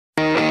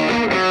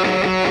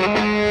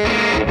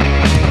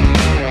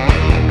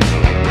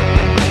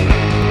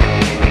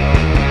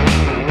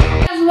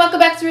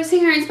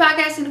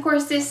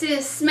course, this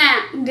is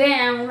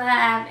SmackDown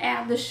Live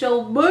After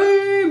Show,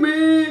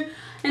 baby.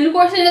 And of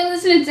course, if you're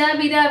listening to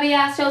WWE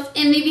Aftershows,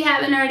 and if you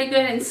haven't already, go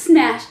ahead and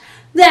smash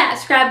that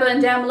subscribe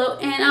button down below.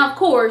 And of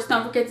course,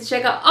 don't forget to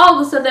check out all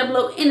the stuff down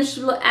below in the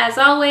description below as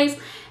always.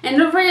 And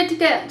don't forget to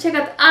check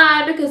out the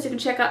eye, because you can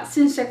check out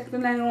the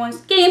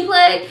 91's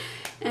gameplay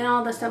and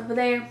all that stuff over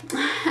there.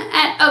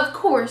 And of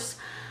course,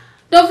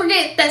 don't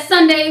forget that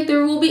Sunday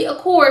there will be, of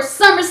course,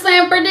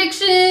 SummerSlam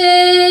predictions,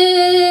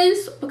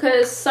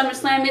 because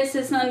SummerSlam is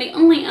this Sunday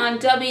only on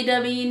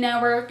WWE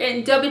Network,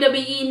 and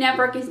WWE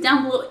Network is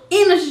down below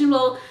in the description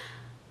below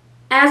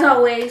as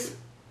always.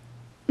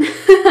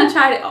 I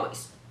try to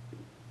always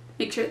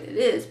make sure that it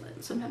is,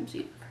 but sometimes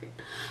you forget.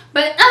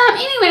 But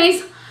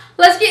anyways,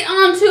 let's get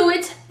on to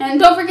it, and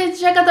don't forget to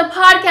check out the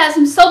podcast.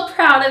 I'm so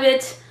proud of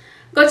it.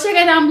 Go check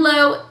it down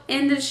below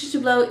in the description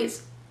below.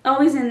 It's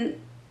always in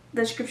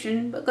the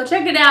description, but go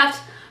check it out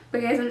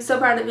because I'm so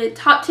proud of it.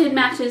 Top 10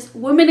 matches,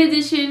 women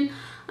edition.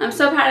 I'm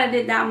so proud I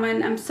did that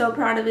one. I'm so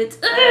proud of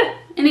it.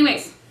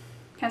 Anyways,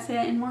 can't say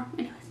that anymore.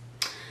 Anyways,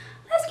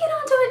 let's get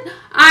on to it.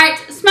 Alright,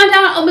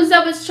 SmackDown opens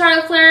up with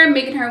Charlotte Flair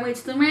making her way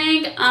to the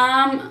ring.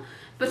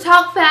 But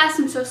talk fast,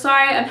 I'm so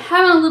sorry. I'm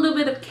having a little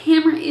bit of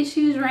camera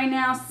issues right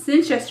now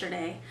since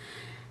yesterday,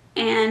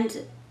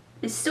 and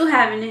it's still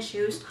having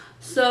issues.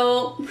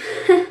 So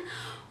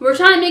we're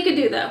trying to make it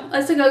do though.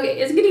 Let's get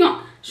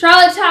on.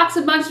 Charlotte talks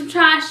a bunch of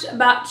trash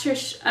about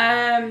Trish.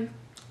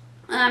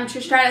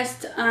 Trish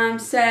Stratus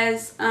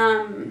says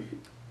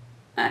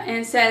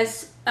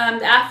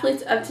the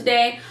athletes of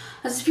today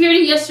appeared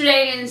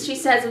yesterday, and she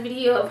says a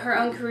video of her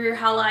own career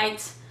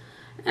highlights.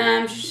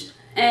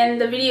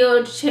 And the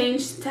video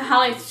changed to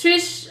highlight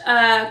Trish's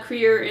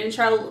career, and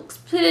Charlotte looks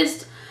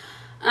pissed.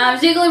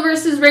 Ziggler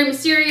versus Rey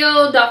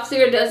Mysterio. Dolph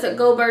Ziggler does a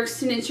Goldberg's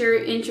signature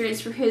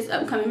entrance for his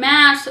upcoming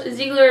match.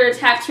 Ziggler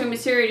attacks Rey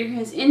Mysterio during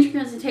his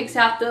entrance and takes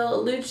out the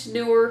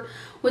luchador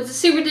with a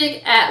super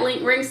dick at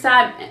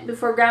ringside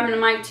before grabbing the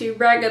mic to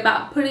brag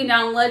about putting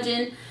down a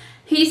legend.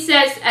 He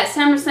says at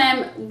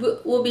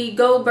SummerSlam will be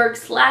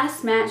Goldberg's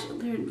last match.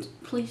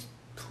 Please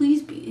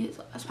be his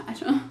last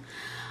match.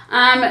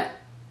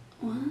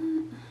 What?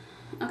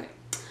 Okay.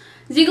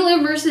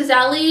 Ziggler versus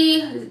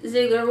Ali.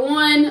 Ziggler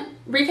won.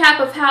 Recap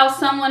of how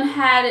someone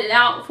had it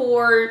out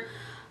for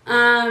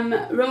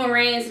Roman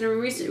Reigns in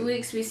recent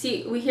weeks.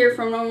 We hear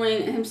from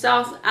Roman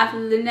himself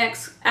after the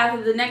next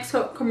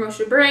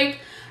commercial break.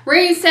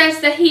 Reigns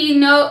says that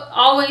he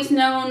always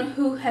known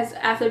who has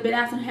been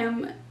after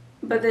him,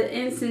 but the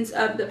instance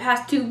of the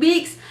past 2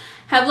 weeks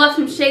have left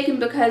him shaken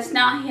because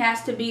now he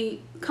has to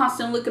be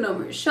constantly looking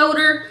over his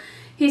shoulder.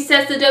 He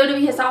says the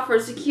WWE has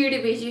offered security,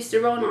 but he's used to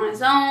rolling on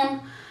his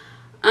own.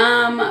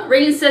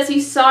 Reigns says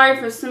he's sorry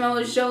for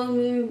Samoa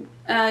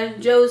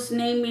Joe's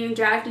name being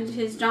dragged into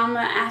his drama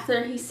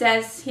after he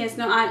says he has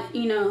no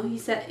idea, he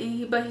says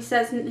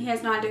he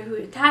has no idea who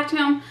attacked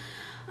him.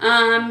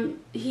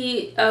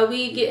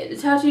 We get a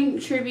touching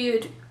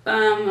tribute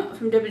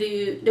from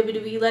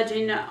WWE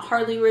legend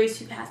Harley Race,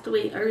 who passed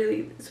away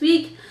early this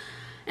week.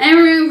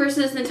 Emery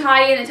versus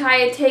Natalya.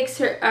 Natalya takes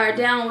her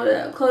down with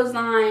a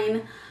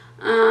clothesline.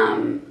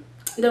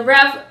 The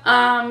ref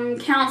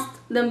counts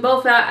them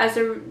both out as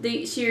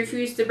she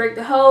refused to break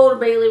the hold.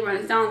 Bayley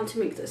runs down to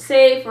make the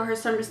save for her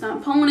SummerSlam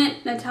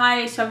opponent.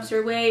 Natalya shoves her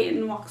away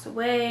and walks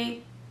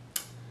away.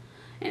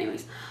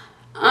 Anyways,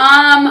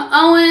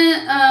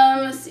 Owen,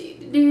 let's see,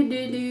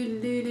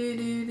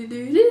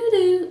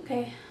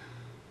 okay.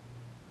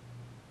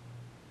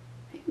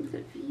 I'm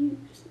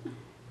confused.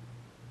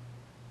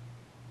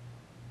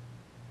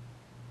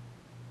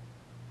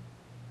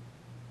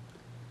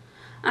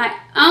 Alright,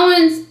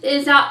 Owens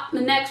is out the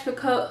next for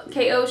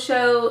KO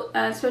show,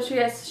 especially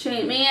as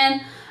Shane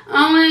McMahon.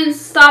 Owens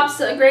stops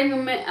Greg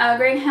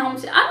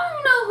Hamilton. I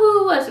don't know who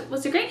it was.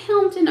 Was it Greg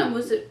Hamilton or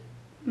was it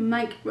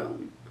Mike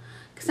Rome?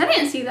 Because I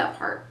didn't see that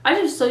part. I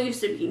just so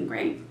used to being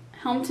Greg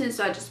Hamilton,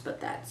 so I just put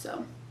that.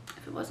 So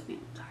if it wasn't me,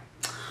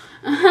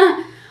 I'm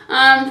sorry.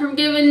 From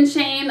giving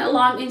Shane a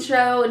long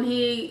intro and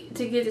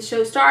to get the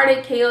show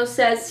started, KO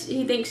says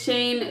he thinks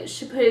Shane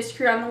should put his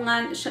career on the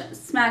line at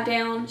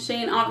SmackDown.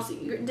 Shane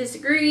obviously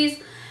disagrees.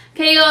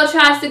 KO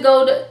tries to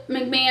go to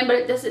McMahon, but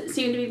it doesn't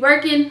seem to be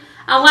working.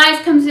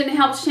 Elias comes in and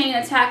helps Shane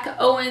attack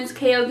Owens.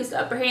 KO gets the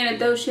upper hand and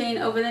throws Shane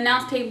over the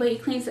announce table. He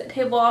cleans that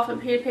table off and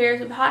prepares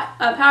a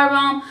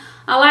powerbomb.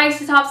 Elias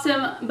tops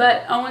him,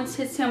 but Owens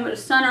hits him with a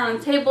stunner on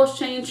the table.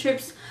 Shane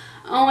trips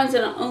Owens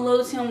and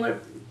unloads him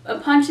with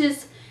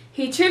punches.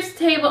 He trips the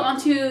table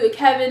onto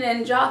Kevin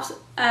and drops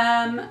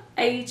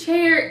a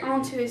chair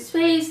onto his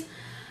face.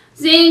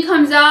 Zayn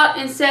comes out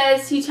and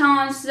says he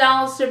challenges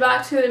Aleister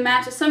back to the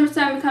match at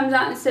SummerSlam. He comes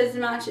out and says the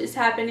match is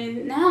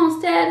happening now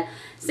instead.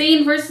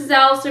 Zayn versus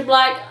Aleister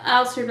Black.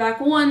 Aleister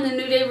Black won. The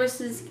New Day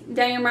versus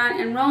Bryan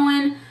and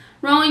Rowan.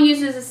 Rowan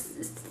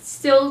uses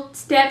steel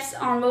steps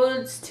on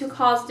roads to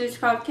cause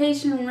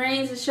disqualification.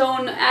 Reigns is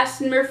showing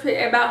Aston Murphy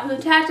about who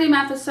attacked him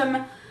after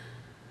some,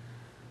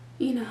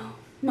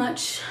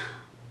 much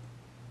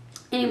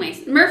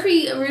Anyways,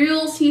 Murphy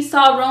reveals he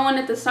saw Rowan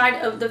at the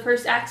site of the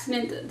first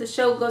accident. The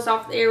show goes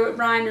off the air with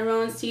Bryan and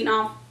Rowan seeing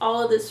off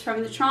all of this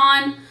from the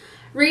Tron.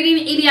 Rating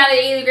 80 out of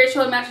 80. The great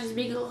show matches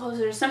be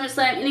closer to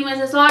SummerSlam. Anyways,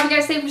 that's all I have to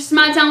guys say for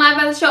SmackDown Live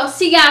at the show. I'll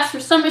see you guys for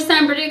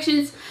SummerSlam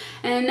predictions.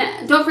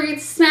 And don't forget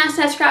to smash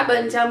that subscribe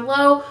button down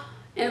below.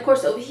 And of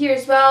course over here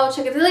as well,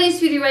 check out the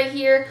latest video right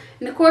here.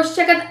 And of course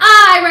check out the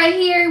eye right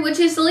here, which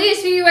is the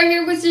latest video right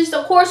here, which is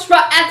of course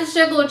Raw After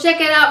Show. Go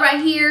check it out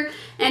right here.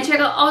 And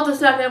check out all the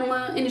stuff that I'm in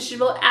the industry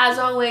as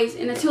always.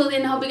 And until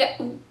then, I hope you guys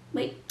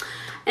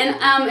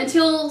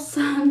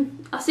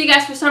I'll see you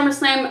guys for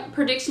SummerSlam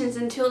predictions.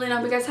 Until then, I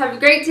hope you guys have a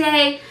great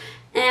day.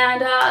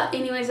 And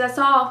anyways, that's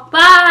all.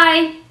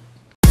 Bye!